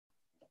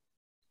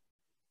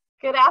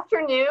Good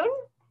afternoon.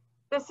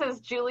 This is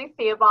Julie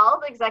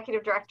Theobald,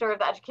 Executive Director of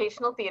the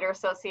Educational Theater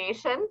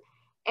Association,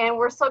 and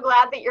we're so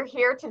glad that you're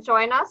here to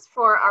join us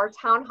for our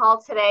town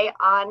hall today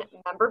on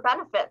member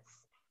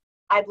benefits.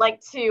 I'd like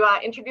to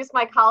introduce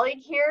my colleague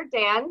here,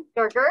 Dan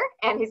Gerger,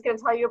 and he's going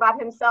to tell you about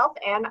himself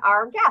and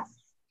our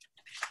guests.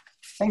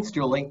 Thanks,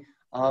 Julie.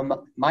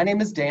 My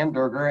name is Dan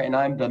Gerger, and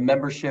I'm the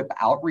Membership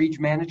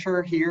Outreach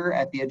Manager here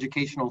at the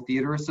Educational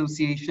Theater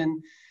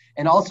Association.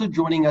 And also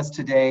joining us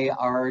today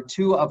are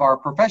two of our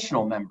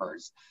professional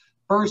members.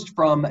 First,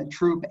 from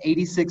Troop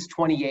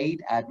 8628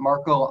 at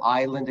Marco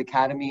Island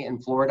Academy in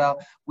Florida,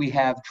 we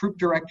have Troop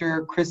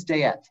Director Chris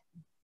Dayette.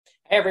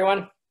 Hey,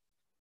 everyone.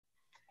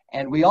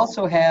 And we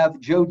also have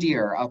Joe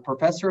Deere, a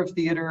professor of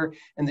theater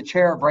and the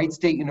chair of Wright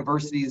State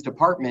University's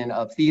Department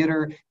of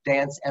Theater,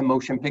 Dance, and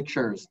Motion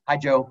Pictures. Hi,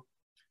 Joe.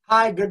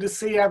 Hi, good to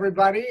see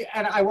everybody.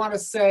 And I want to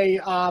say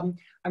I'm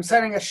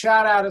sending a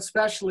shout out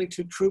especially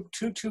to Troop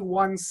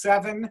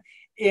 2217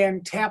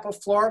 in Tampa,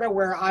 Florida,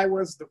 where I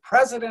was the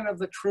president of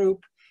the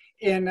troop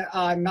in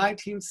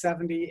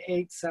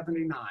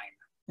 1978-79.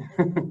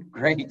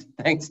 Great,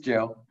 thanks,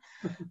 Joe.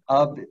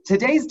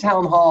 Today's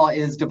town hall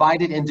is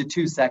divided into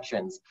two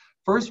sections.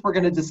 First, we're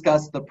going to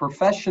discuss the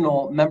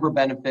professional member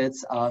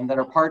benefits that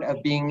are part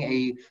of being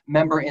a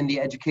member in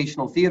the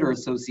Educational Theater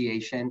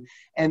Association.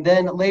 And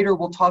then later,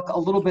 we'll talk a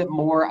little bit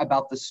more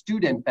about the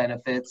student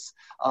benefits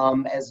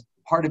as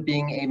part of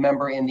being a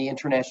member in the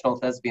International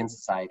Thespian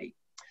Society.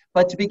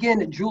 But to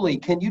begin, Julie,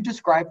 can you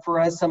describe for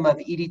us some of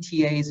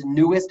EdTA's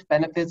newest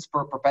benefits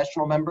for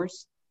professional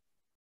members?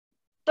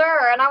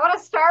 Sure, and I want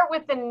to start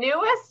with the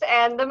newest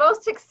and the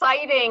most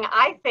exciting,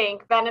 I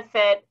think,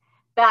 benefit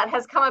that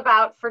has come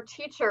about for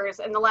teachers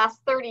in the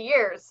last 30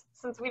 years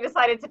since we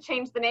decided to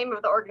change the name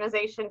of the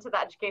organization to the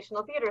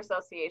Educational Theater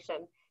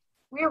Association.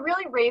 We are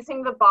really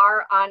raising the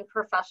bar on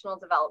professional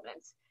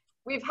development.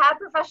 We've had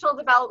professional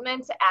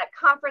development at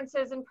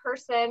conferences in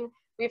person.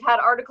 We've had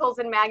articles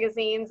in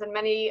magazines, and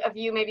many of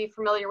you may be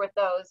familiar with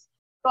those.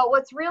 But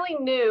what's really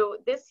new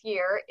this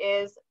year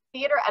is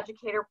Theater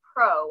Educator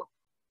Pro,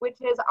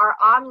 which is our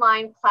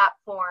online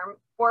platform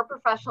for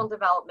professional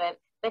development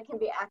that can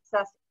be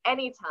accessed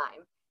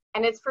anytime.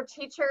 And it's for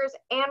teachers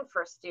and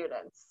for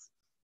students.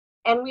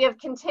 And we have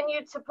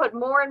continued to put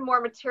more and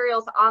more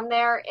materials on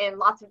there in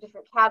lots of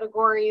different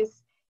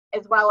categories,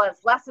 as well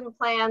as lesson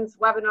plans,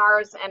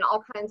 webinars, and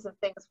all kinds of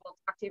things we'll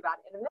talk to you about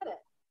in a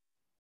minute.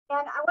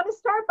 And I want to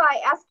start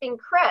by asking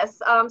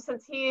Chris,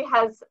 since he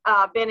has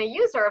been a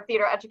user of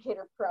Theater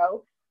Educator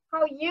Pro,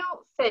 how you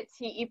fit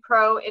TE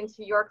Pro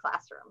into your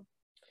classroom.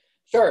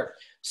 Sure.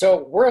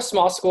 So we're a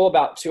small school,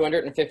 about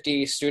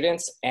 250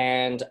 students,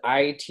 and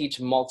I teach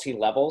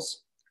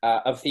multi-levels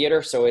of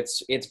theater. So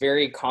it's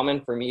very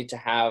common for me to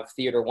have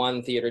Theater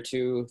 1, Theater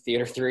 2,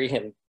 Theater 3,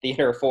 and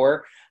Theater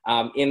 4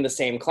 in the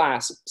same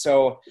class.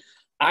 So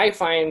I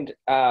find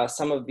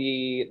some of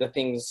the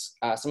things,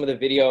 some of the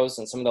videos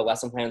and some of the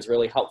lesson plans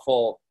really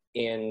helpful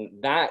in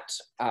that,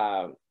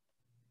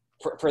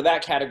 for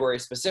that category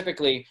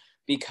specifically,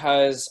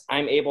 because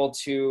I'm able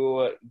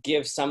to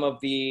give some of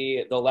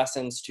the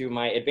lessons to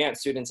my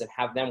advanced students and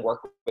have them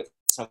work with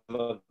some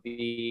of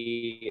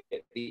the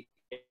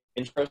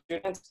intro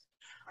students.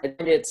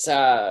 And it's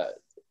the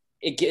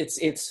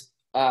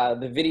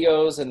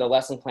videos and the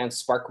lesson plans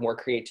spark more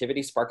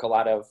creativity, spark a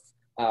lot of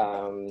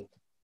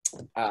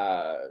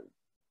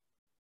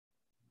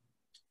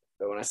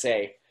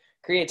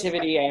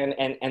creativity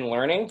and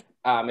learning.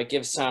 It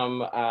gives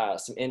some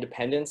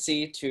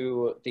independency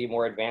to the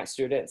more advanced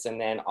students,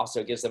 and then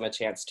also gives them a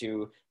chance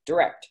to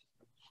direct.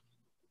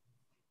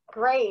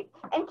 Great.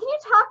 And can you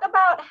talk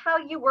about how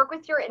you work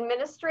with your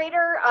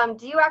administrator?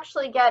 Do you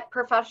actually get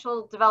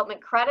professional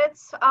development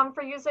credits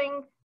for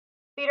using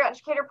Theater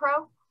Educator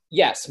Pro?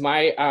 Yes,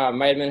 my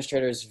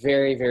administrator is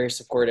very, very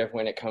supportive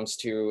when it comes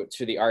to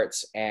the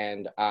arts,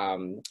 and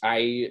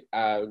I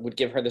would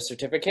give her the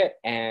certificate,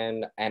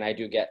 and I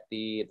do get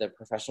the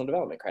professional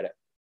development credit.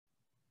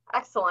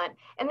 Excellent.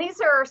 And these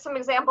are some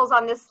examples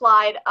on this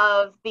slide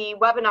of the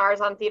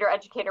webinars on Theater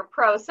Educator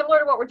Pro. Similar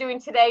to what we're doing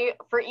today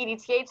for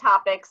EdTA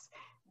topics,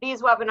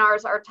 these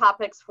webinars are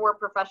topics for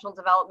professional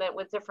development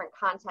with different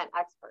content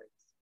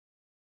experts.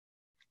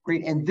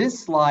 Great, and this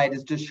slide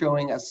is just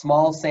showing a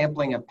small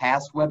sampling of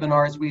past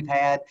webinars we've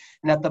had.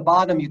 And at the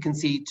bottom, you can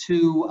see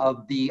two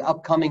of the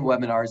upcoming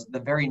webinars, the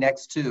very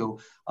next two.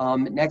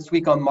 Next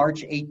week on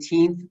March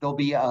 18th, there'll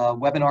be a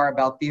webinar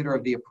about Theater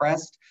of the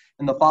Oppressed.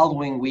 And the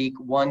following week,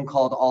 one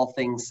called All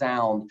Things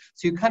Sound.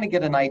 So you kind of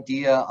get an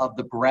idea of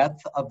the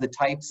breadth of the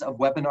types of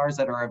webinars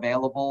that are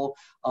available.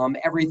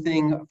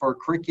 Everything for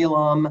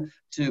curriculum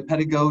to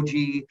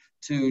pedagogy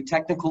to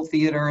technical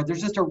theater.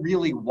 There's just a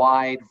really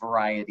wide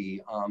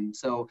variety.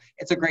 So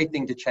it's a great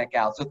thing to check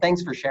out. So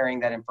thanks for sharing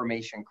that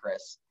information,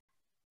 Chris.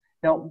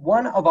 Now,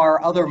 one of our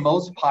other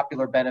most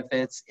popular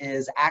benefits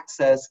is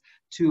access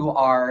to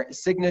our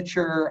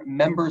signature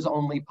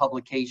members-only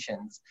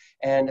publications.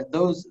 And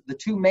the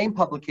two main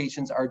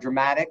publications are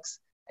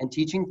Dramatics and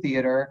Teaching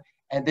Theater.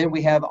 And then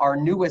we have our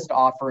newest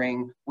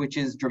offering, which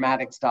is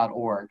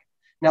dramatics.org.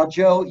 Now,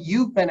 Joe,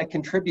 you've been a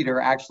contributor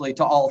actually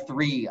to all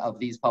three of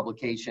these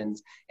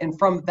publications. And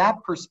from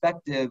that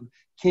perspective,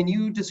 can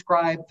you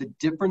describe the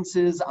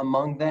differences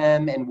among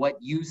them and what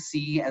you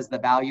see as the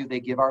value they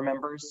give our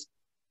members?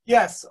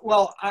 Yes,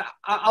 well,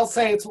 I'll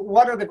say it's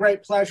one of the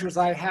great pleasures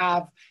I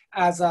have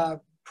as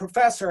a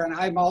professor, and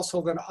I'm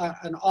also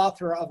an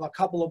author of a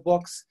couple of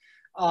books,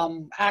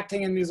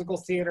 acting in musical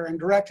theater and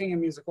directing in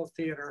musical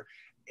theater.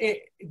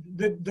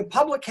 The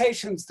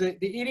publications, the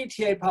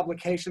EdTA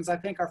publications, I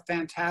think are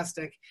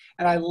fantastic.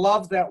 And I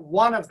love that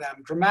one of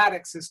them,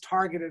 dramatics, is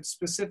targeted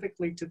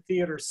specifically to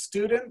theater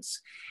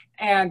students,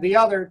 and the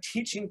other,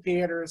 teaching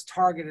theater, is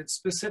targeted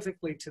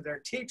specifically to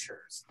their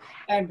teachers.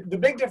 And the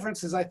big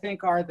differences, I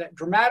think, are that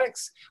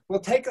dramatics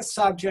will take a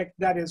subject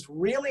that is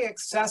really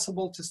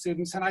accessible to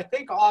students, and I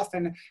think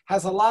often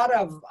has a lot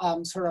of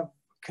sort of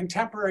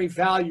contemporary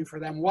value for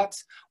them,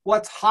 what's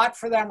hot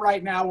for them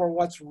right now, or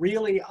what's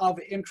really of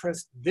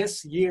interest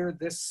this year,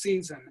 this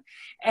season.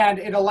 And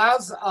it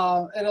allows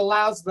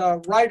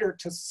the writer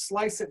to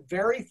slice it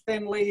very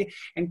thinly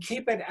and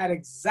keep it at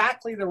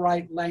exactly the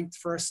right length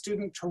for a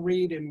student to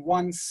read in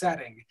one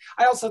setting.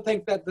 I also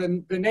think that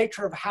the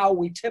nature of how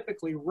we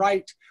typically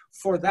write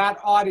for that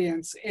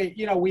audience,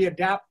 we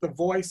adapt the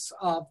voice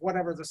of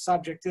whatever the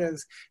subject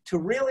is to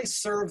really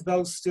serve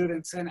those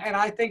students. And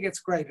I think it's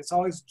great. It's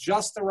always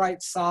just the right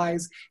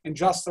size and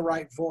just the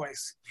right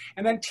voice.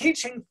 And then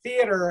teaching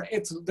theater,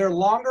 they're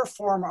longer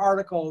form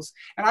articles.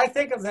 And I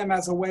think of them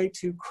as a way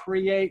to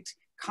create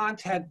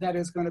content that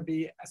is going to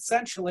be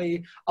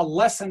essentially a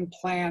lesson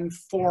plan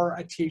for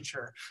a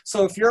teacher.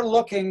 So if you're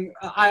looking,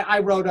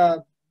 I've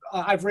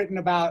written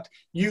about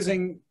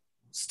using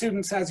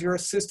students as your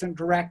assistant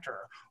director,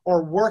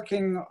 or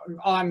working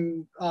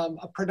on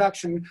a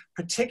production,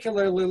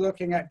 particularly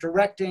looking at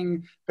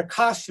directing the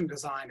costume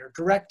design, or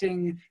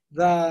directing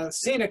the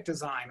scenic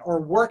design,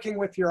 or working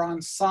with your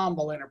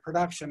ensemble in a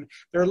production.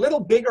 They're a little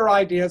bigger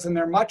ideas, and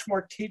they're much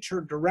more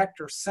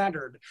teacher-director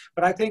centered,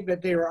 but I think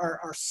that they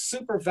are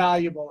super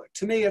valuable.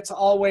 To me, it's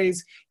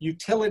always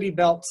utility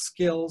belt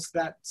skills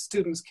that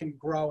students can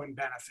grow and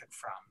benefit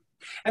from.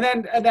 And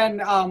then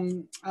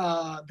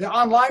the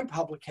online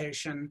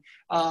publication,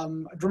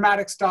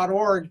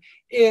 dramatics.org,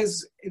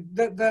 is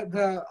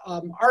the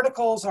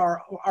articles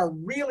are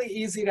really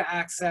easy to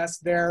access.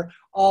 They're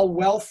all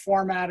well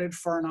formatted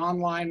for an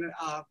online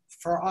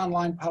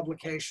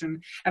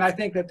publication, and I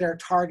think that they're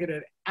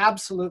targeted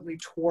absolutely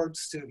towards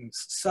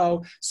students.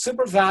 So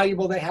super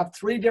valuable. They have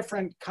 3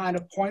 different kind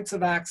of points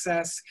of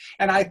access,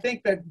 and I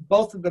think that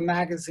both of the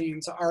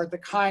magazines are the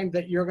kind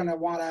that you're going to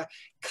want to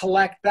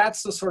collect.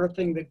 That's the sort of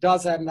thing that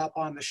does end up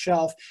on the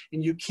shelf,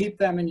 and you keep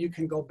them, and you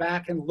can go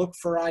back and look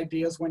for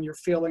ideas when you're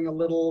feeling a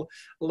little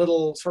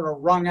sort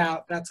of wrung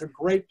out. That's a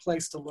great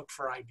place to look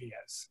for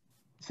ideas.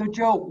 So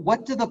Joe,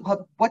 what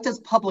does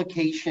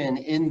publication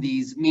in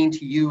these mean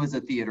to you as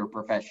a theater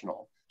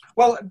professional?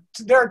 Well,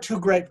 there are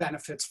 2 great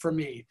benefits for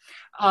me.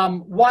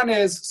 One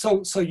is,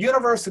 so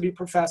university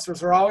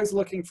professors are always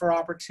looking for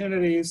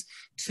opportunities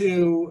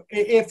to,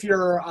 if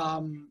you're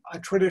a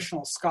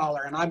traditional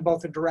scholar, and I'm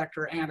both a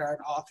director and an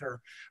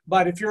author,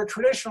 but if you're a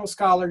traditional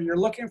scholar, you're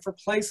looking for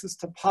places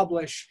to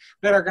publish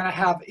that are going to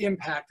have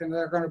impact and that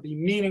are going to be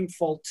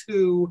meaningful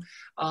to,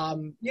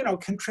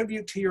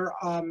 contribute to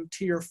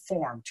your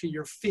form, to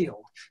your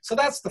field. So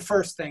that's the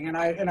first thing, and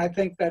I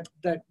think that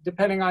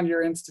depending on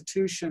your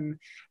institution,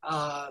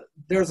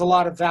 there's a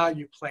lot of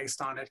value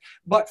placed on it.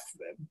 But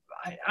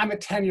I'm a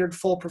tenured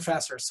full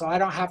professor, so I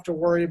don't have to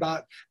worry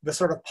about the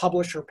sort of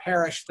publish or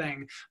perish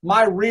thing.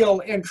 My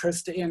real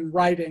interest in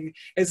writing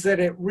is that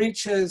it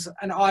reaches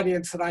an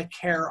audience that I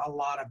care a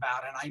lot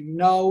about. And I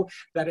know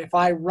that if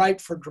I write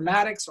for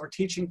dramatics or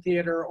teaching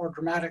theater or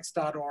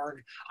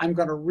dramatics.org, I'm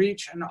going to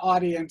reach an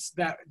audience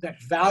that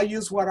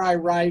values what I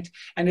write,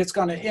 and it's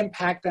going to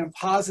impact them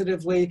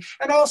positively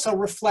and also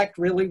reflect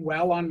really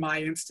well on my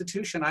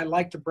institution. I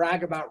like to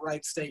brag about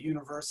Wright State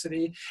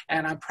University,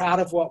 and I'm proud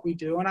of what we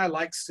do, and I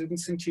like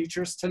students and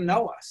teachers to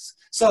know us.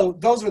 So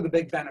those are the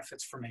big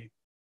benefits for me.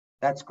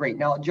 That's great.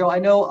 Now, Joe, I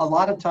know a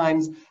lot of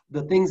times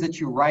the things that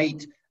you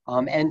write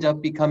end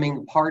up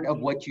becoming part of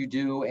what you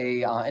do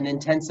an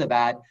intensive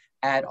at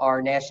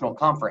our national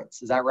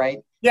conference. Is that right?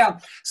 Yeah.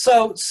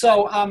 So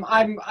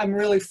I'm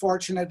really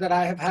fortunate that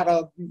I have had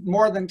a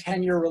more than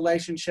 10-year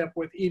relationship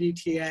with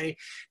EdTA,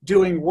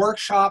 doing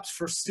workshops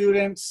for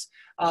students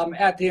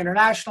at the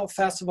International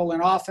Festival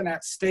and often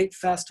at state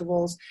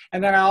festivals.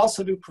 And then I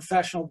also do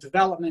professional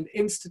development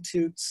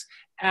institutes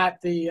at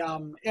the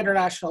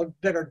international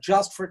that are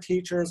just for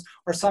teachers,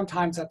 or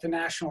sometimes at the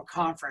national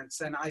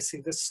conference. And I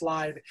see this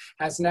slide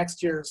has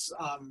next year's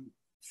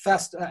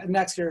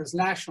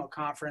national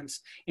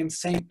conference in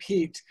St.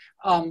 Pete.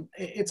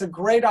 It's a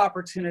great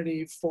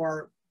opportunity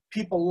for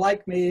people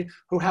like me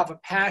who have a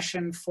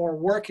passion for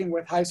working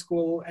with high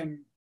school and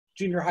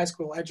junior high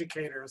school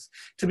educators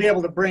to be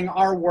able to bring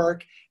our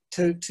work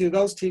to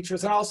those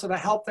teachers, and also to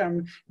help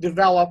them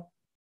develop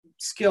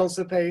skills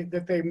that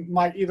they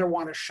might either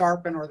want to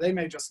sharpen or they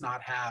may just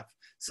not have.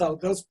 So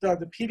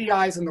the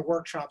PDIs and the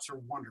workshops are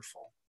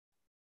wonderful.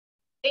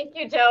 Thank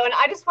you, Joe. And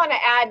I just want to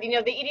add, you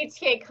know, the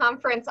EdTA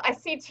conference, I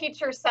see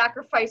teachers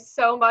sacrifice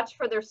so much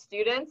for their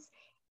students,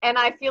 and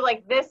I feel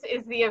like this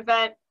is the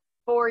event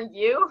for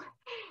you.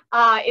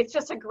 It's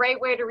just a great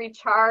way to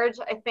recharge.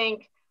 I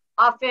think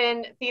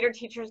often theater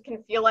teachers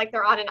can feel like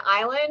they're on an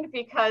island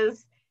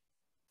because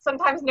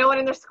sometimes no one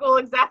in their school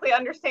exactly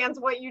understands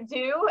what you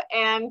do.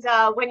 And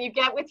when you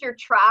get with your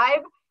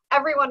tribe,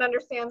 everyone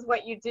understands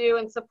what you do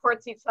and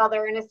supports each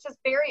other. And it's just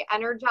very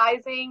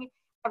energizing.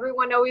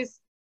 Everyone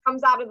always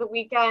comes out of the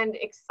weekend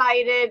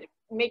excited,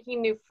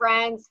 making new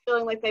friends,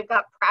 feeling like they've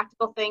got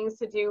practical things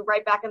to do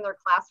right back in their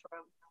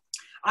classroom.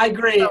 I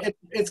agree.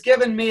 It's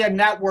given me a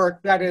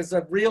network that is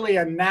really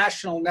a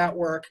national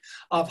network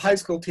of high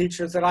school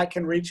teachers that I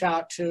can reach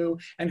out to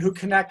and who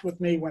connect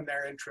with me when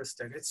they're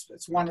interested. It's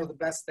one of the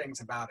best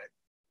things about it.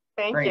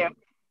 Thank Great. you.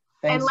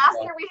 Thanks, and last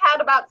Joe. year we had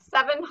about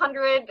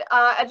 700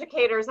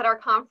 educators at our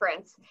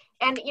conference.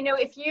 And you know,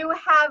 if you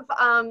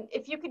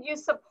could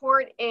use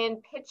support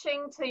in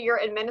pitching to your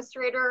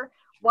administrator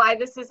why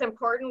this is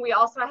important, we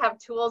also have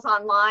tools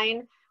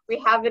online.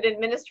 We have an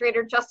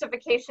administrator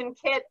justification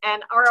kit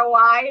and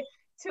ROI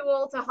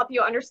tool to help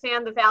you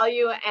understand the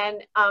value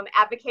and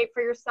advocate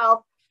for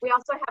yourself. We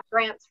also have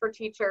grants for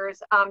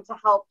teachers to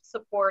help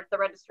support the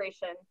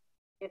registration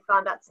if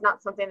that's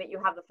not something that you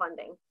have the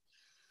funding.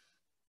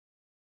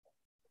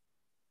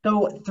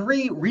 So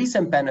 3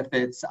 recent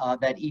benefits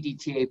that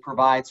EdTA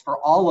provides for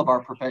all of our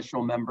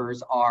professional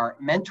members are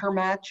Mentor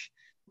Match,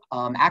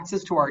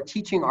 access to our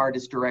Teaching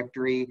Artist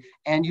Directory,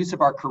 and use of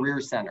our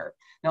Career Center.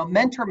 Now,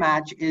 Mentor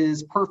Match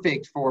is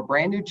perfect for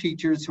brand new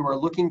teachers who are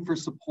looking for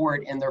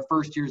support in their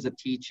first years of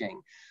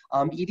teaching.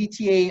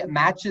 EdTA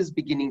matches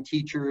beginning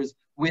teachers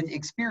with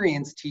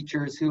experienced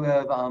teachers who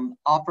have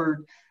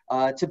offered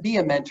to be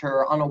a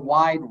mentor on a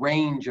wide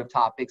range of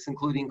topics,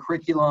 including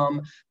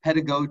curriculum,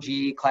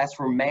 pedagogy,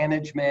 classroom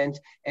management,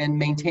 and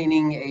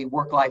maintaining a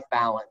work-life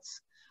balance.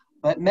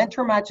 But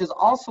Mentor Match is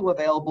also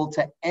available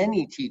to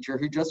any teacher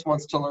who just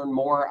wants to learn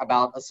more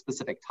about a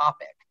specific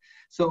topic.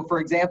 So for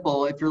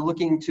example, if you're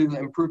looking to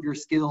improve your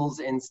skills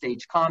in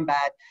stage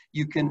combat,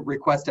 you can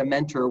request a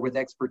mentor with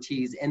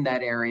expertise in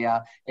that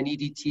area, and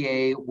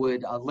EdTA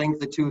would link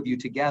the 2 of you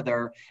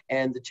together,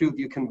 and the 2 of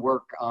you can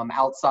work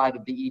outside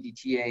of the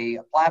EdTA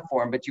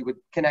platform, but you would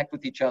connect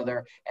with each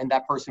other and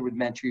that person would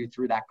mentor you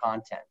through that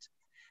content.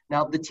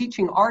 Now, the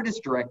Teaching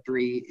Artist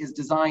Directory is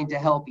designed to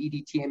help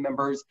EdTA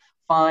members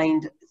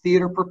find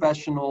theater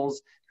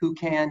professionals who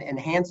can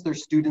enhance their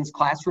students'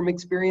 classroom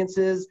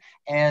experiences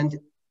and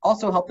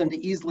also help them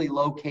to easily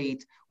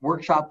locate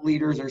workshop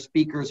leaders or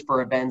speakers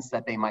for events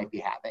that they might be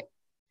having.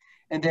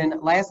 And then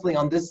lastly,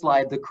 on this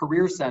slide, the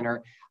Career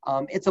Center,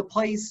 it's a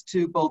place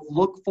to both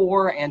look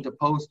for and to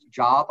post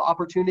job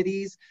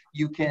opportunities.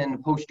 You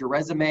can post your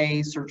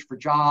resume, search for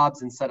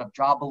jobs, and set up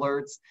job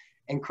alerts.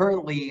 And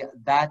currently,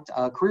 that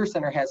Career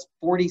Center has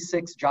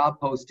 46 job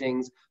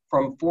postings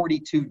from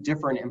 42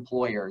 different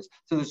employers.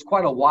 So there's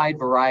quite a wide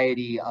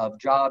variety of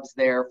jobs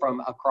there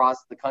from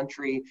across the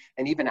country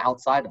and even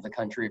outside of the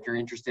country if you're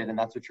interested and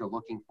that's what you're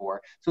looking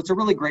for. So it's a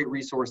really great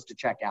resource to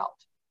check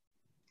out.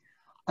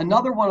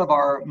 Another one of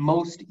our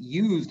most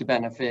used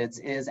benefits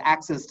is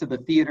access to the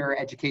theater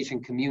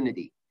education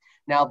community.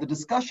 Now, the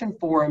discussion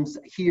forums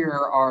here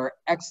are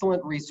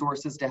excellent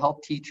resources to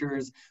help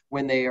teachers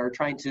when they are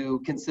trying to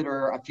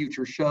consider a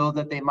future show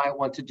that they might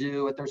want to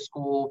do at their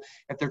school,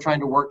 if they're trying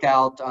to work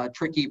out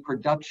tricky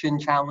production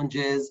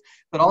challenges,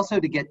 but also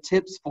to get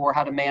tips for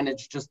how to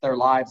manage just their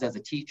lives as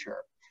a teacher.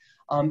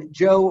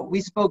 Joe,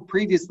 we spoke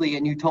previously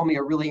and you told me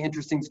a really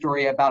interesting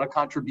story about a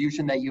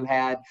contribution that you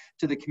had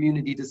to the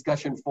community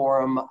discussion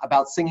forum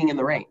about singing in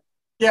the rain.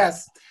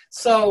 Yes.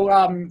 So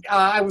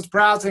I was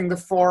browsing the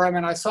forum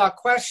and I saw a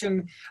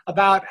question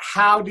about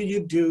how do you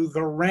do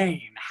the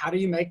rain? How do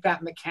you make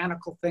that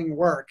mechanical thing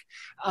work?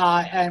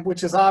 And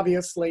which is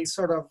obviously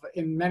sort of,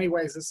 in many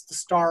ways, it's the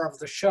star of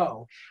the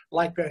show,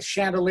 like the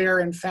chandelier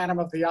in Phantom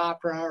of the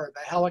Opera or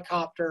the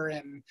helicopter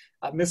in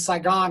Miss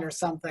Saigon or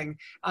something.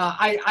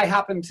 I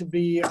happen to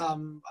be a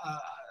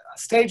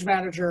stage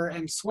manager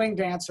and swing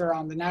dancer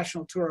on the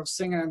national tour of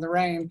Singing in the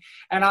Rain.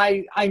 And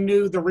I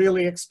knew the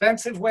really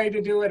expensive way to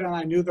do it and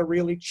I knew the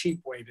really cheap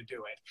way to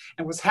do it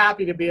and was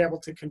happy to be able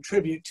to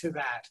contribute to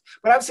that.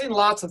 But I've seen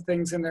lots of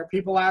things in there.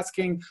 People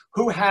asking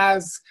who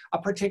has a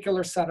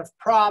particular set of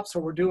props,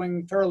 or we're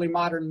doing Thoroughly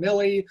Modern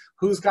Millie,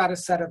 who's got a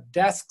set of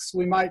desks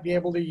we might be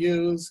able to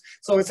use.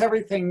 So it's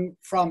everything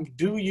from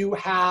do you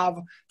have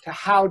to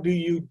how do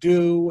you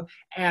do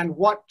and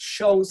what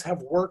shows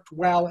have worked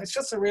well. It's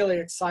just a really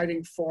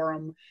exciting forum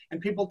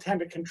and people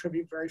tend to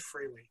contribute very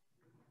freely.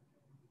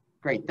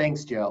 Great,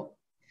 thanks, Joe.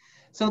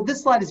 So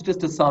this slide is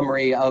just a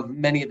summary of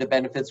many of the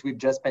benefits we've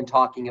just been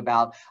talking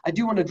about. I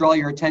do want to draw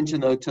your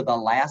attention though to the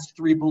last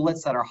 3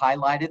 bullets that are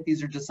highlighted.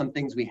 These are just some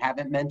things we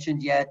haven't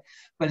mentioned yet,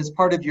 but as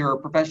part of your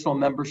professional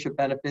membership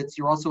benefits,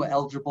 you're also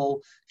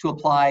eligible to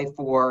apply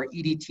for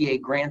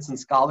EdTA grants and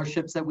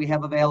scholarships that we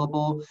have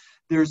available.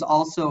 There's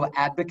also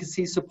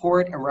advocacy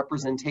support and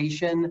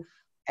representation,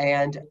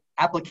 and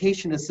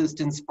application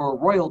assistance for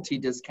royalty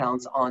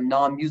discounts on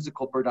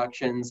non-musical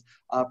productions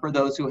for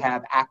those who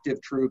have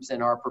active troops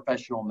and are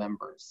professional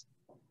members.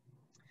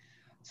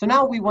 So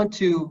now we want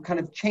to kind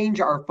of change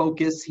our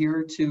focus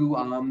here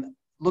to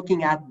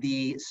looking at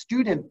the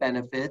student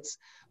benefits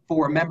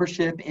for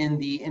membership in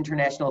the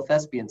International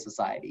Thespian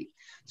Society.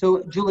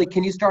 So Julie,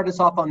 can you start us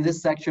off on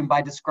this section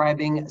by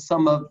describing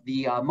some of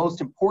the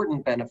most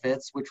important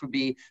benefits, which would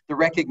be the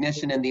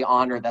recognition and the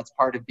honor that's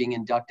part of being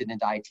inducted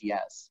into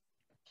ITS?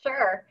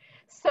 Sure.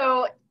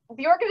 So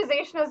the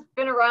organization has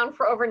been around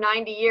for over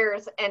 90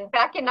 years, and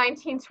back in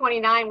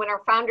 1929, when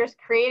our founders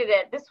created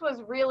it, this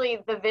was really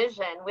the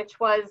vision, which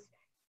was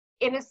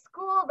in a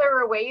school, there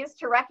were ways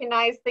to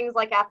recognize things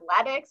like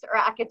athletics or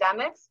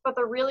academics, but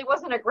there really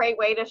wasn't a great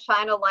way to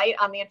shine a light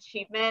on the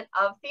achievement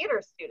of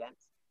theater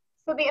students.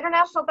 So the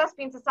International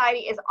Thespian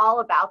Society is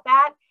all about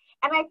that.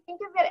 And I think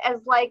of it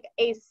as like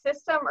a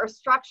system or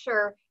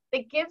structure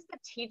that gives the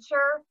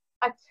teacher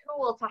a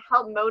tool to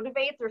help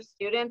motivate their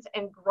students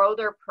and grow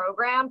their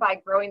program by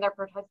growing their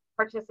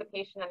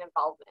participation and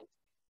involvement.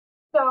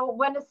 So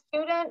when a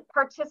student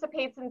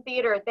participates in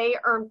theater, they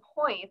earn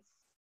points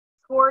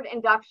toward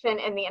induction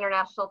in the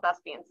International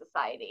Thespian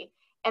Society.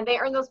 And they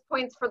earn those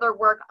points for their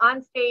work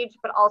on stage,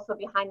 but also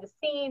behind the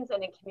scenes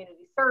and in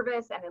community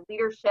service and in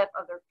leadership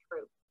of their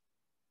troupe.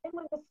 And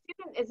when the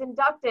student is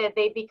inducted,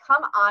 they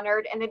become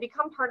honored and they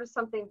become part of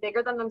something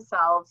bigger than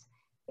themselves.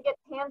 They get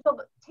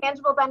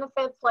tangible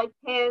benefits like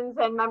pins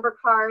and member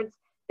cards.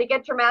 They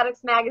get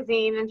Dramatics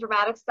Magazine and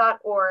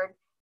dramatics.org.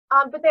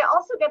 But they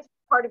also get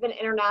part of an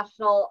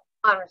International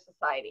Honor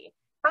Society,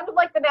 kind of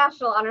like the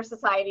National Honor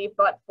Society,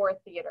 but for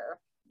theater.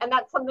 And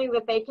that's something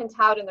that they can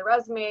tout in their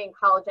resume and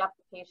college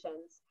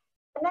applications.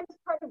 And then as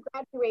part of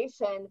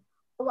graduation,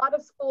 a lot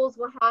of schools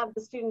will have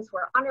the students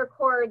wear honor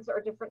cords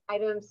or different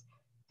items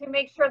to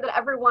make sure that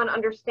everyone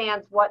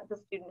understands what the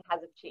student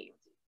has achieved.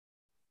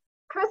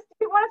 Chris, do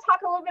you want to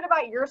talk a little bit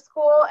about your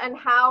school and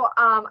how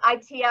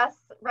ITS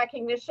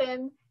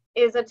recognition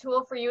is a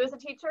tool for you as a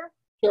teacher?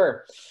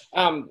 Sure.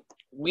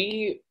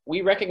 We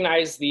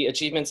recognize the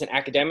achievements in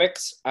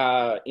academics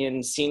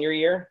in senior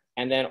year,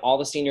 and then all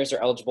the seniors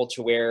are eligible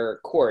to wear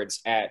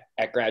cords at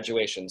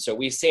graduation. So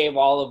we save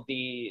all of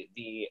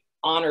the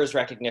honors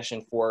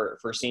recognition for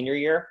senior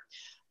year.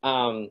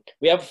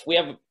 We have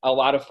a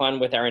lot of fun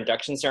with our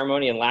induction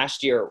ceremony, and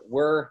last year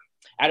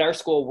at our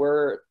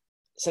school,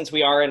 since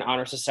we are an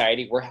honor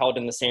society, we're held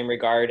in the same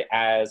regard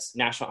as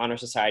National Honor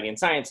Society and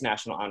Science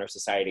National Honor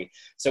Society.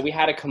 So we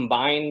had a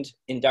combined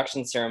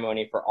induction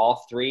ceremony for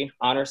all three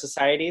honor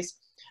societies.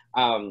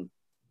 And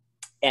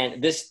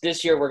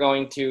this year we're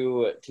going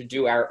to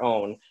do our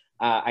own,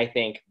 I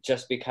think,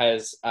 just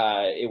because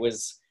it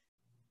was,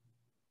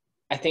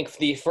 I think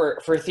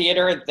for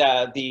theater,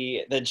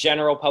 the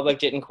general public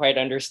didn't quite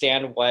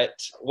understand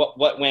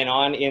what went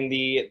on in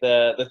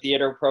the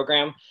theater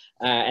program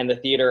and the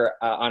theater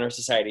honor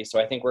society. So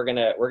I think we're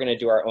gonna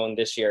do our own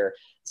this year.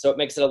 So it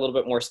makes it a little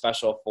bit more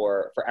special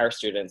for our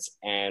students,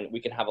 and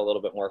we can have a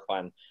little bit more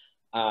fun.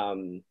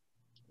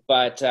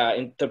 But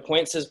the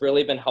points has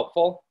really been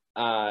helpful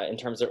in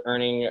terms of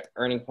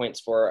earning points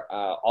for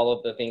all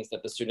of the things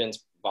that the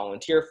students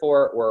volunteer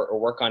for or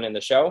work on in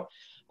the show.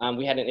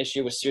 We had an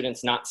issue with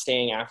students not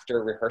staying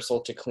after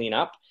rehearsal to clean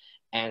up,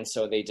 and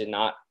so they did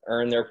not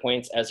earn their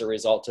points as a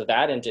result of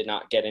that and did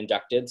not get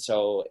inducted.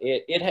 So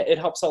it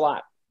helps a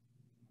lot.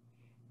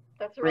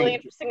 That's a really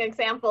interesting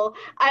example.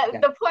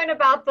 The point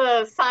about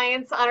the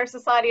Science Honor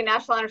Society and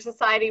National Honor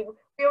Society,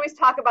 we always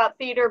talk about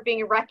theater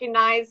being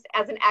recognized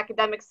as an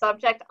academic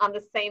subject on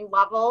the same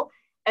level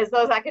as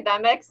those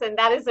academics, and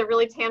that is a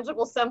really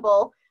tangible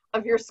symbol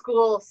of your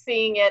school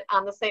seeing it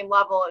on the same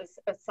level as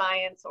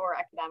science or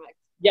academics.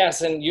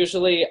 Yes, and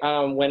usually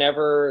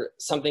whenever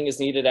something is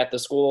needed at the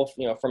school,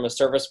 from a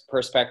service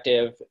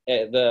perspective,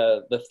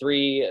 the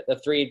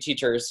three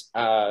teachers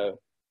are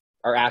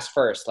asked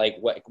first, like,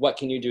 what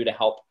can you do to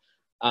help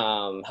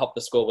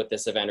the school with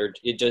this event, or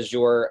does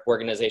your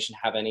organization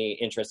have any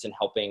interest in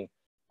helping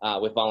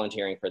with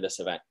volunteering for this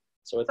event?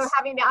 So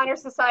having the Honor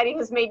Society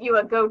has made you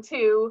a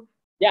go-to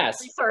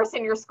resource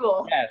in your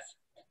school. Yes,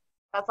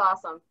 that's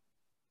awesome.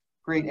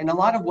 Great. And a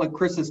lot of what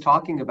Chris is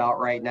talking about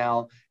right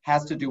now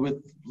has to do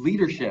with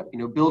leadership,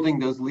 building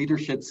those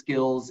leadership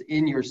skills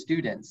in your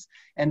students.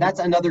 And that's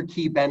another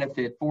key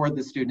benefit for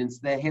the students.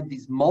 They have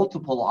these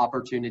multiple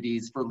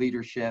opportunities for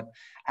leadership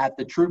at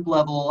the troop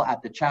level,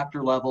 at the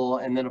chapter level,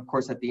 and then of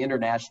course at the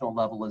international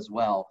level as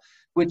well,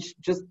 which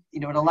just,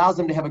 it allows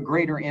them to have a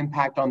greater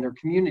impact on their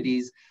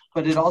communities,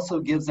 but it also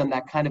gives them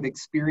that kind of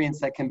experience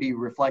that can be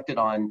reflected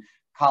on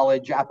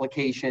college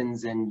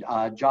applications and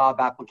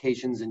job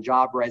applications and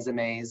job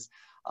resumes,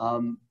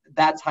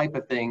 that type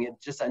of thing.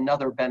 It's just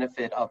another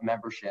benefit of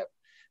membership.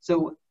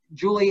 So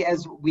Julie,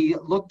 as we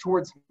look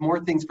towards more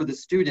things for the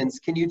students,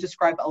 can you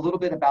describe a little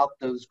bit about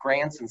those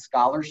grants and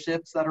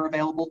scholarships that are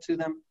available to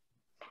them?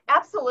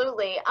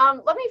 Absolutely.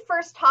 Let me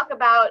first talk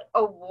about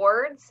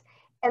awards.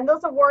 And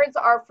those awards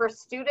are for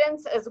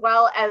students as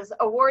well as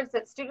awards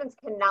that students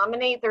can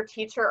nominate their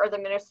teacher or the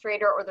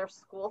administrator or their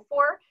school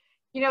for.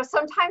 You know,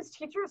 sometimes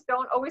teachers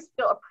don't always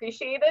feel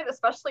appreciated,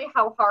 especially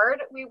how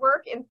hard we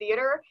work in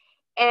theater.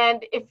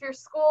 And if your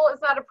school is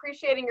not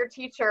appreciating your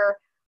teacher,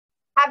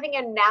 having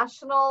a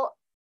national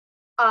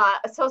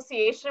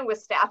association with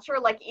stature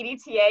like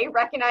EdTA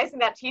recognizing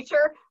that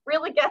teacher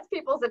really gets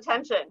people's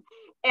attention.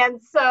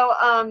 And so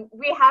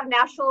we have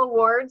national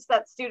awards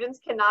that students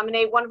can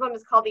nominate. One of them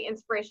is called the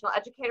Inspirational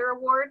Educator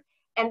Award,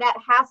 and that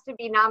has to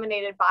be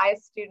nominated by a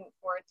student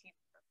for a teacher.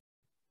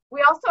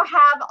 We also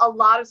have a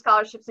lot of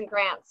scholarships and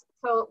grants.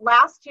 So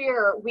last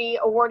year, we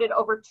awarded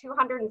over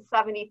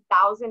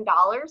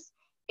 $270,000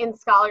 in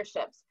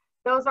scholarships.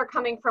 Those are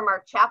coming from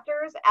our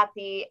chapters at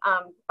the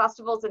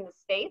festivals in the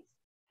States,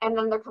 and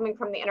then they're coming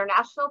from the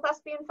International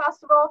Thespian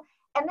Festival.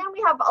 And then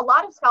we have a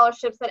lot of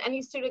scholarships that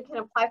any student can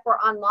apply for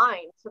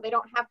online, so they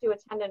don't have to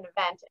attend an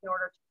event in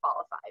order to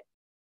qualify.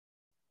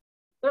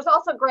 There's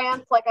also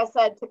grants, like I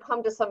said, to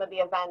come to some of the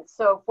events.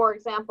 So for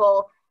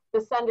example,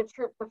 the Send a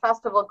Troop to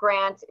Festival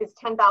grant is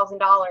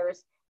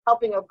 $10,000,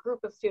 helping a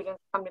group of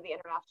students come to the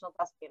International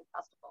Thespian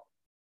Festival.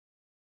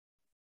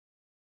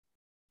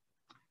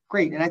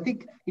 Great, and I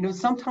think, you know,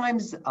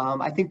 sometimes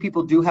I think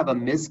people do have a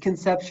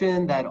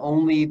misconception that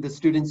only the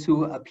students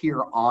who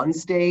appear on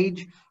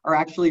stage are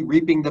actually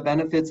reaping the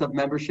benefits of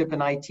membership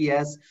in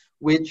ITS,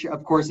 which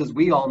of course, as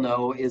we all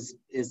know, is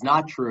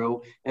not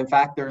true. In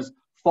fact, there's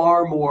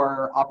far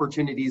more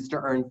opportunities to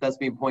earn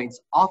thespian points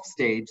off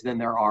stage than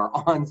there are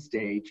on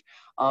stage.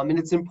 And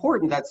it's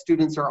important that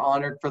students are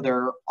honored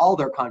for all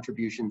their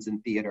contributions in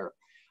theater.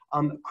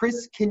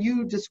 Chris, can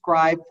you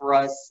describe for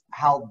us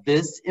how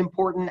this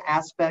important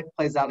aspect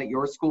plays out at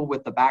your school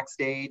with the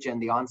backstage and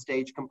the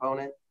onstage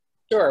component?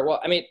 Sure. Well,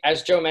 I mean,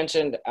 as Joe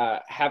mentioned,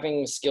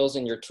 having skills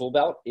in your tool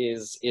belt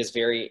is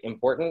very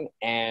important.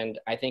 And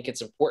I think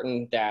it's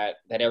important that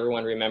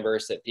everyone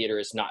remembers that theater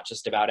is not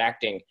just about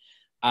acting.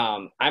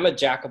 I'm a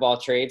jack of all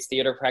trades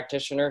theater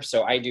practitioner,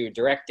 so I do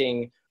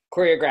directing,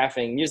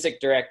 choreographing, music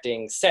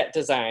directing, set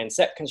design,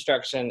 set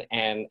construction,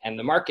 and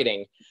the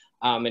marketing.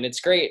 And it's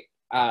great.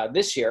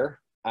 This year,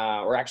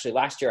 or actually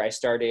last year, I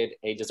started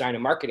a design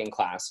and marketing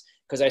class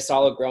because I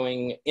saw a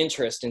growing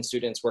interest in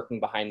students working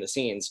behind the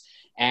scenes.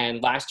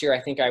 And last year, I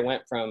think I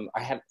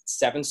had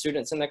 7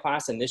 students in the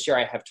class, and this year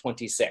I have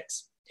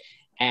 26.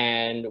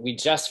 And we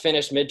just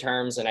finished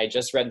midterms, and I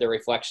just read the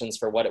reflections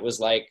for what it was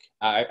like.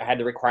 I had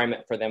the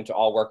requirement for them to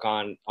all work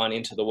on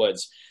Into the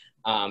Woods.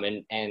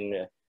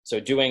 And so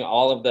doing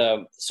all of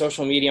the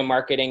social media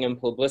marketing and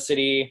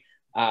publicity,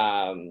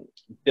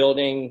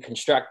 building,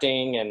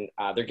 constructing, and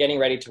they're getting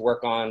ready to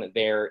work on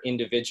their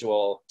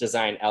individual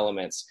design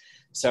elements.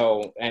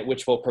 So,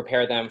 which will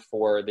prepare them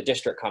for the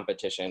district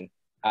competition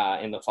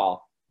in the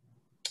fall.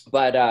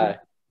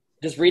 But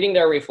just reading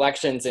their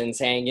reflections and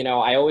saying, you know,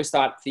 I always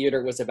thought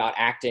theater was about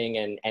acting,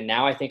 and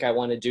now I think I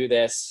want to do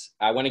this.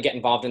 I want to get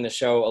involved in the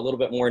show a little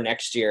bit more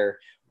next year,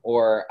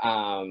 or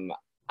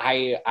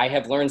I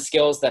have learned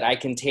skills that I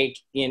can take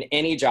in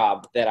any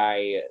job that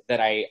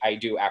I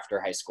do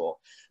after high school.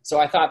 So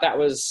I thought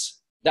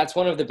that's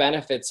one of the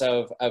benefits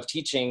of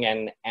teaching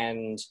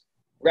and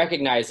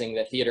recognizing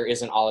that theater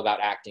isn't all about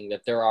acting,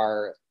 that there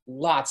are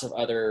lots of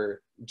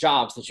other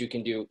jobs that you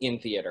can do in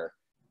theater.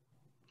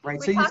 Right.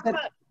 We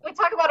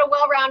talk about a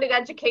well-rounded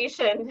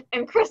education,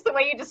 and Chris, the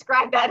way you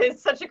described that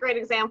is such a great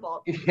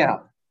example. Yeah.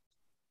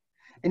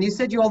 And you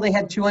said you only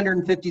had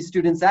 250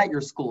 students at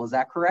your school, is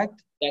that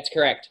correct? That's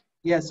correct.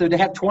 Yeah, so to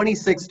have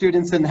 26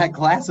 students in that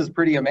class is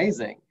pretty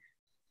amazing.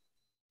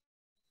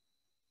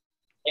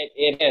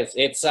 It is.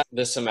 It's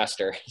this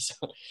semester. So.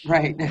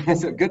 Right.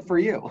 So good for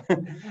you.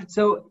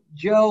 So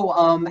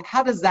Joe,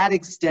 how does that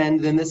extend,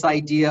 then, this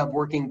idea of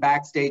working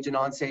backstage and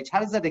on stage, how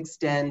does that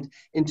extend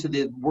into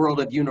the world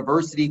of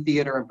university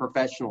theater and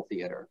professional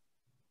theater?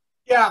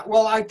 Yeah,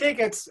 well, I think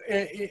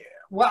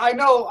well, I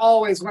know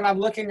always when I'm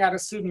looking at a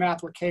student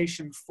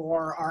application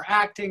for our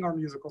acting or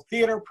musical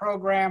theater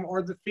program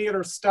or the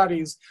theater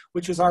studies,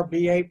 which is our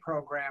BA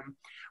program,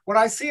 when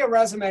I see a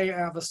resume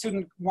of a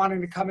student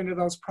wanting to come into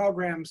those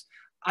programs,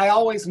 I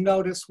always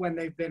notice when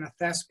they've been a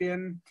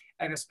thespian,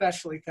 and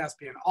especially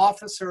thespian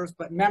officers,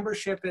 but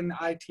membership in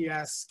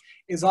ITS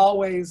is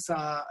always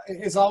a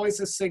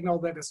signal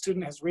that a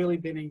student has really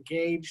been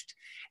engaged,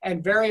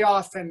 and very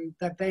often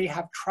that they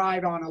have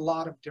tried on a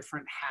lot of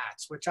different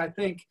hats, which I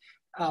think,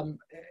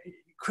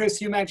 Chris,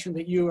 you mentioned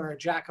that you are a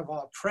jack of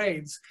all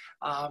trades.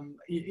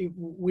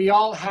 We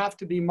all have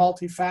to be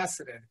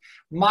multifaceted.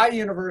 My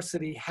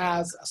university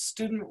has a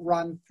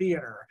student-run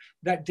theater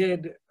that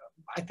did,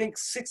 I think,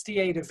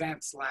 68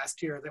 events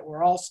last year that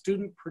were all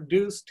student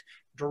produced,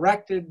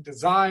 directed,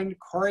 designed,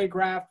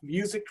 choreographed,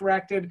 music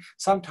directed,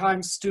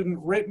 sometimes student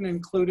written,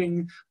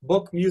 including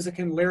book, music,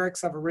 and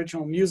lyrics of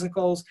original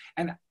musicals,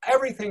 and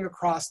everything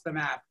across the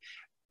map.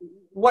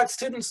 what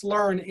students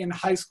learn in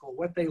high school,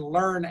 what they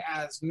learn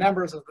as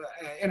members of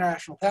the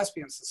International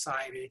Thespian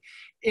Society,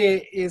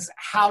 is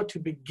how to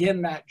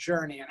begin that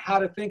journey and how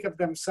to think of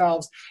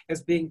themselves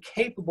as being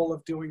capable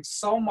of doing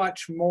so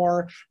much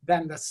more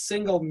than the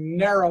single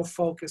narrow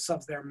focus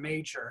of their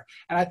major.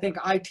 And I think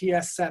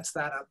ITS sets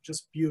that up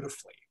just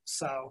beautifully.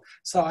 So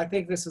I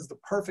think this is the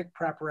perfect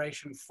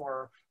preparation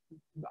for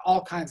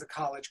all kinds of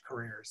college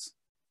careers.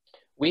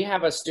 We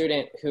have a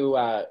student who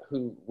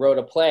wrote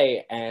a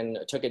play and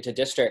took it to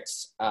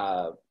districts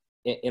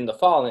in the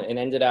fall and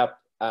ended up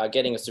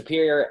getting a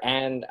superior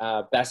and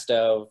best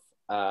in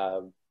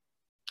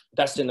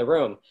the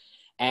room.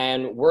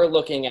 And we're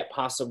looking at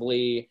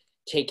possibly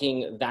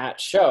taking that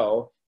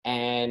show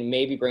and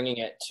maybe bringing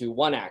it to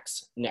one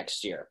acts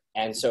next year.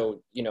 And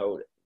so, you know,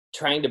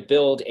 trying to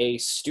build a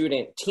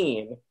student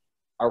team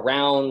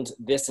around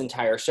this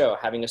entire show,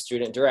 having a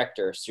student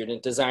director,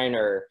 student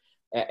designer,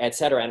 et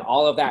cetera. And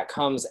all of that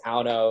comes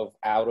out of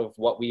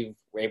what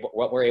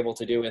we're able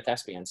to do with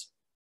thespians.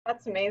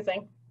 That's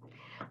amazing.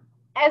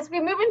 As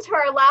we move into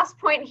our last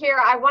point here,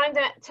 I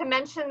wanted to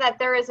mention that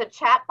there is a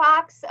chat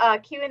box,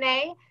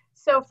 Q&A.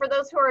 So for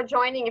those who are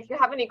joining, if you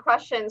have any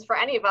questions for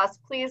any of us,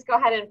 please go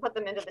ahead and put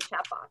them into the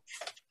chat box.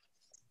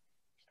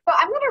 So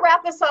I'm going to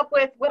wrap this up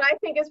with what I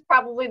think is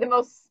probably the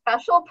most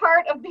special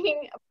part of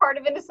being a part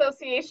of an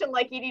association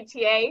like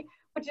EdTA,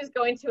 which is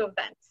going to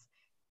events.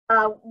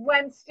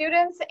 When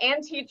students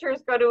and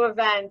teachers go to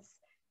events,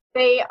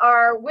 they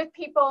are with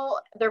people,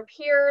 their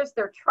peers,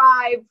 their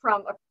tribe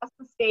from across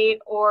the state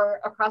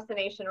or across the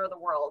nation or the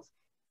world.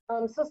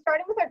 So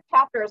starting with our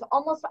chapters,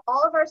 almost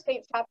all of our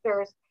state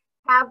chapters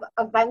have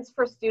events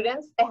for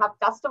students. They have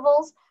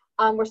festivals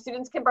where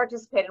students can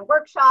participate in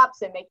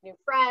workshops and make new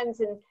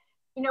friends. And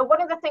you know,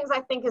 one of the things I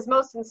think is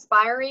most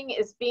inspiring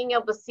is being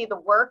able to see the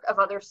work of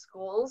other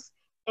schools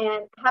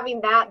and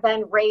having that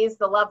then raise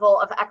the level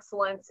of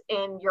excellence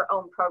in your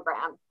own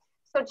program.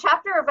 So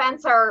chapter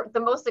events are the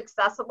most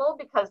accessible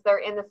because they're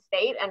in the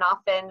state and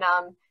often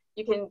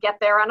you can get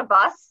there on a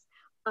bus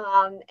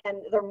and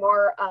they're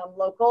more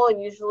local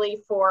and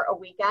usually for a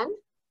weekend.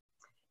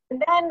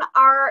 And then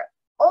our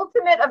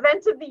ultimate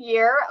event of the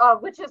year,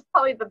 which is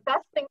probably the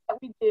best thing that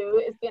we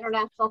do, is the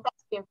International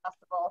Thespian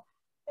Festival.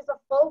 It's a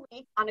full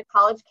week on a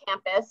college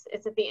campus.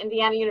 It's at the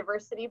Indiana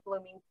University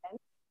Bloomington.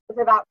 It's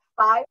about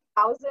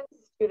 5,000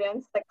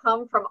 students that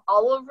come from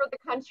all over the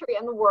country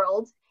and the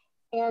world.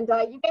 And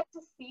you get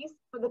to see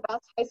some of the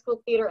best high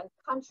school theater in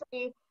the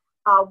country,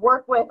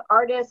 work with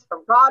artists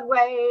from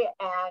Broadway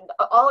and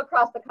all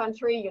across the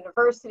country,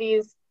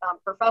 universities,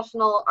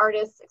 professional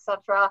artists,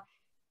 etc.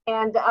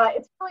 And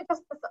it's really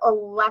just this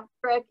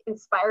electric,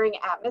 inspiring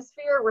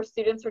atmosphere where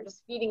students are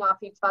just feeding off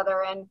each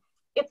other, and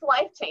it's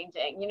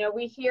life-changing. You know,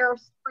 we hear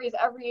stories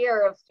every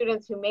year of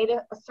students who made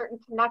a certain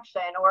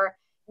connection or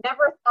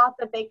never thought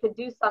that they could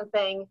do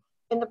something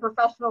in the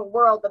professional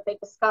world that they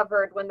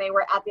discovered when they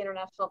were at the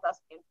International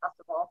Thespian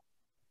Festival.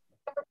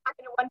 I remember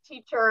talking to one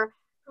teacher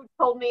who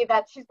told me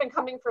that she's been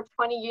coming for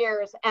 20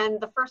 years, and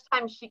the first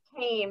time she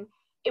came,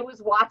 it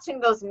was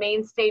watching those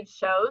main stage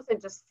shows and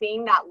just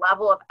seeing that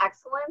level of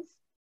excellence,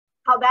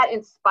 how that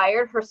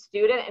inspired her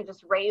student and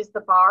just raised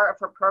the bar of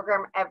her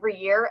program every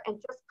year. And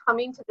just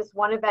coming to this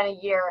one event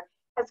a year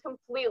has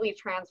completely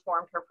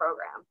transformed her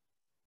program.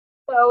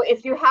 So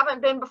if you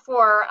haven't been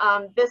before,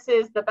 this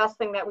is the best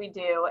thing that we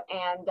do,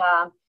 and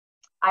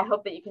I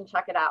hope that you can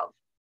check it out.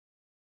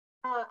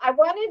 I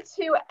wanted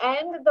to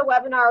end the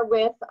webinar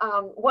with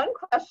one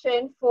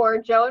question for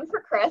Joe and for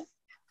Chris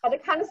to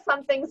kind of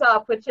sum things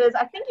up, which is,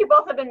 I think you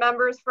both have been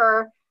members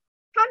for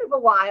kind of a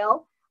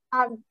while.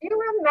 Do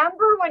you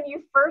remember when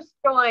you first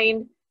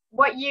joined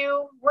what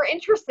you were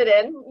interested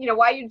in, you know,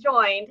 why you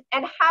joined,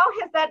 and how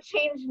has that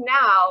changed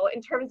now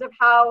in terms of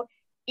how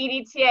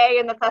EdTA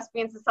and the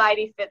Thespian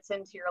Society fits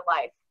into your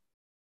life?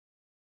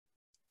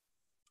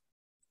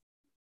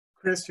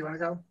 Chris, you want to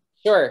go?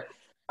 Sure.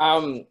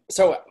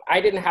 So I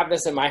didn't have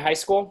this in my high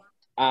school,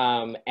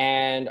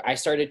 and I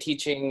started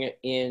teaching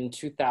in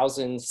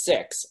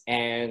 2006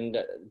 and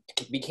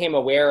became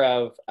aware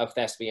of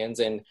thespians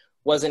and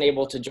wasn't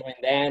able to join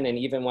then. And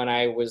even when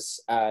I was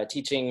started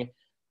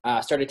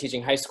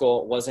teaching high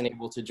school, wasn't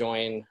able to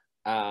join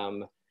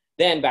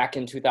then back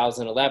in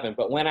 2011.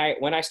 But when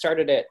I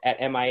started it at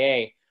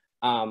MIA,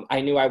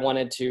 I knew I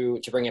wanted to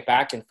bring it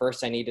back. And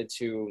first I needed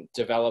to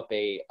develop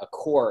a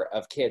core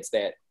of kids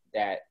that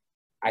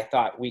I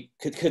thought we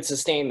could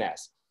sustain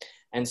this.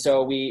 And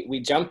so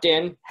we jumped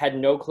in, had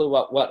no clue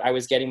what I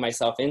was getting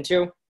myself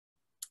into.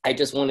 I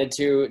just wanted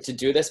to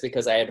do this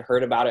because I had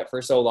heard about it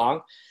for so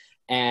long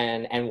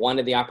and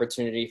wanted the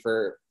opportunity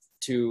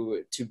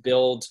to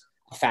build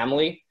a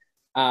family,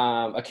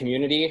 a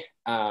community,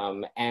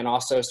 and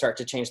also start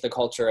to change the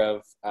culture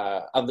of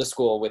the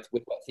school with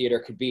what theater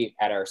could be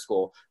at our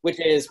school, which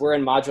is we're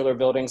in modular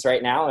buildings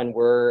right now, and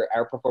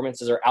our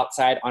performances are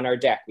outside on our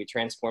deck. We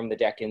transform the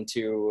deck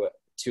into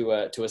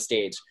a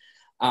stage.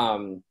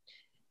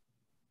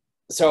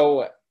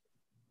 So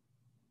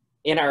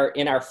in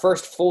our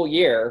first full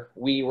year,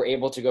 we were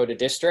able to go to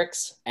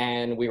districts,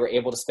 and we were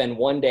able to spend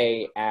one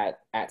day at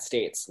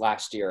states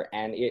last year,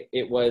 and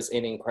it was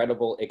an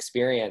incredible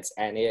experience.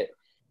 And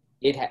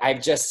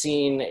I've just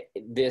seen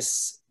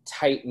this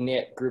tight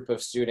knit group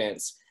of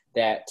students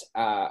that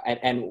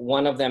and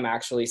one of them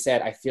actually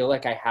said, I feel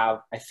like I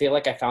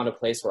found a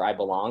place where I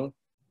belong.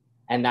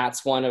 And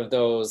that's one of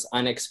those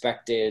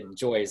unexpected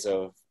joys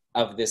of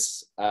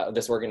this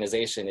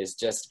organization, is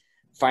just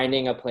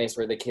finding a place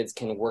where the kids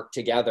can work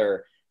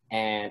together,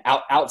 and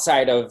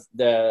outside of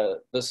the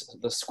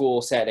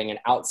school setting and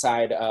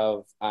outside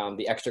of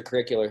the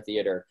extracurricular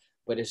theater,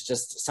 but it's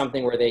just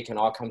something where they can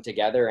all come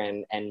together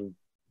and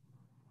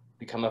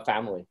become a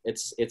family.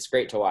 It's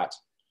great to watch.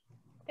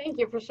 Thank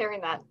you for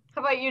sharing that.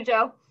 How about you,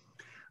 Joe?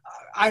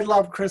 I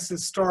love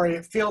Chris's story.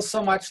 It feels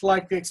so much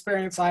like the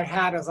experience I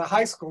had as a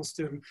high school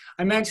student.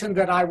 I mentioned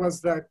that I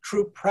was the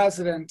troop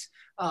president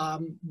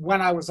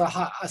when I was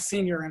a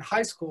senior in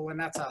high school, and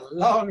that's a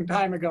long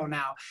time ago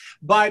now.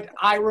 But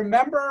I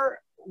remember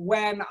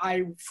when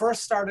I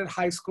first started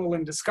high school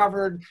and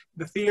discovered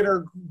the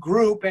theater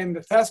group and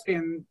the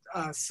thespian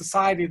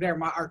society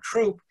there, our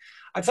troupe,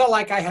 I felt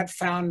like I had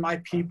found my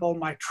people,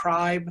 my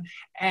tribe,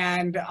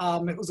 and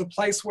it was a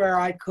place where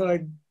I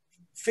could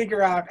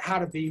figure out how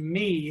to be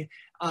me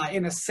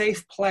in a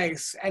safe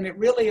place. And it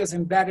really is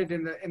embedded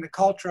in the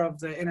culture of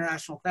the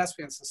International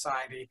Thespian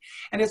Society.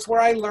 And it's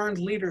where I learned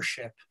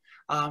leadership.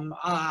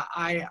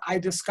 I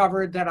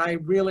discovered that I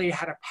really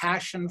had a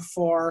passion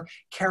for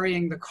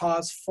carrying the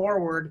cause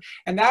forward.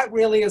 And that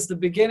really is the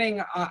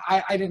beginning.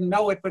 I didn't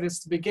know it, but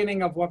it's the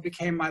beginning of what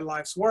became my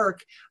life's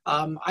work.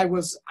 I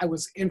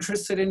was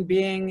interested in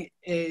being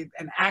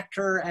an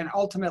actor and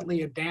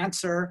ultimately a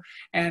dancer,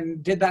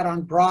 and did that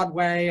on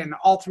Broadway and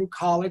all through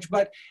college.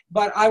 But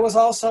I was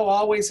also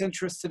always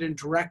interested in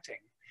directing.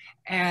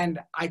 And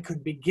I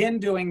could begin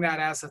doing that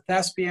as a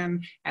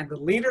thespian, and the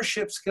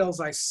leadership skills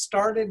I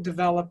started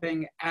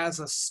developing as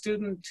a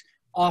student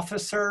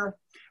officer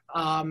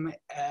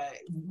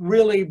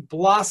really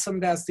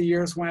blossomed as the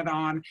years went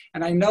on.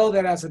 And I know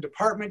that as a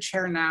department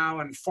chair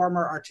now, and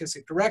former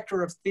artistic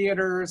director of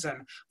theaters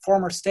and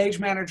former stage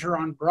manager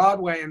on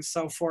Broadway and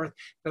so forth,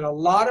 that a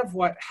lot of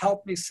what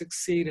helped me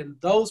succeed in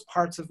those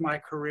parts of my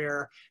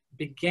career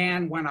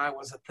began when I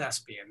was a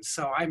thespian.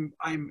 So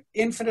I'm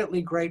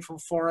infinitely grateful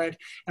for it.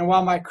 And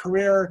while my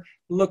career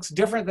looks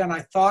different than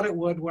I thought it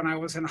would when I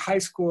was in high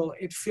school,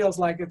 it feels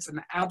like it's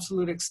an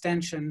absolute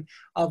extension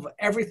of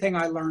everything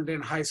I learned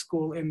in high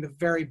school in the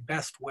very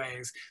best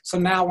ways. So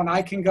now when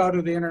I can go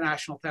to the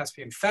International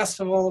Thespian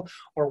Festival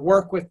or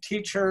work with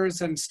teachers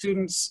and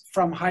students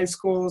from high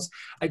schools,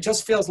 it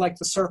just feels like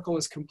the circle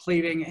is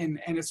completing, and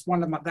it's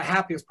one of the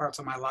happiest parts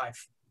of my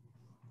life.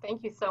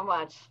 Thank you so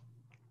much.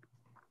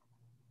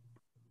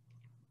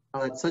 Oh,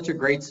 that's such a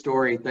great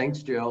story.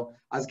 Thanks, Jill.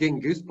 I was getting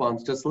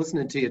goosebumps just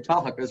listening to you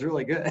talk. It was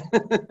really good.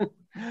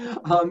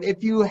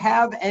 If you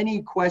have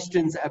any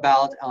questions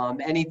about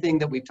anything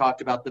that we've talked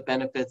about, the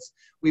benefits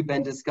we've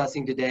been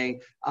discussing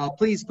today,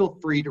 please feel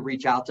free to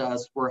reach out to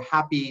us. We're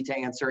happy to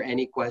answer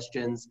any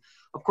questions.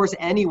 Of course,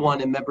 anyone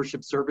in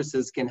membership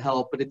services can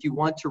help, but if you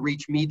want to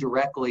reach me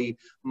directly,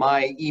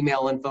 my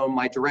email and phone,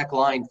 my direct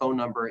line phone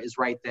number is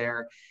right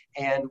there.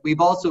 And we've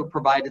also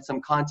provided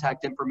some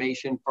contact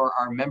information for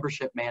our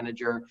membership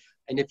manager.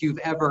 And if you've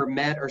ever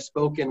met or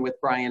spoken with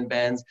Brian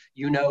Benz,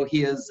 you know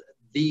he is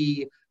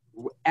the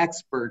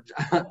expert,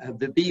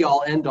 the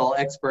be-all, end-all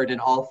expert in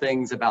all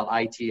things about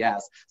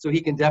ITS. So he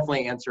can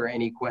definitely answer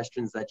any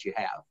questions that you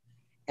have.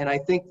 And I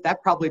think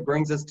that probably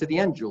brings us to the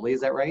end, Julie,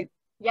 is that right?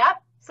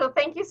 Yep. So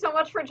thank you so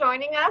much for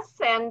joining us.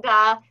 And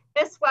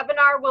this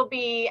webinar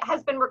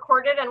has been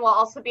recorded and will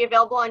also be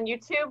available on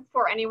YouTube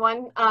for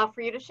anyone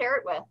for you to share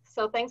it with.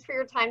 So thanks for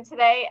your time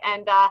today.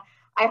 And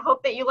I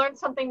hope that you learned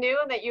something new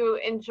and that you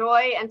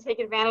enjoy and take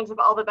advantage of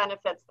all the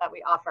benefits that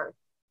we offer.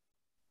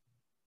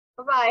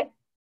 Bye-bye.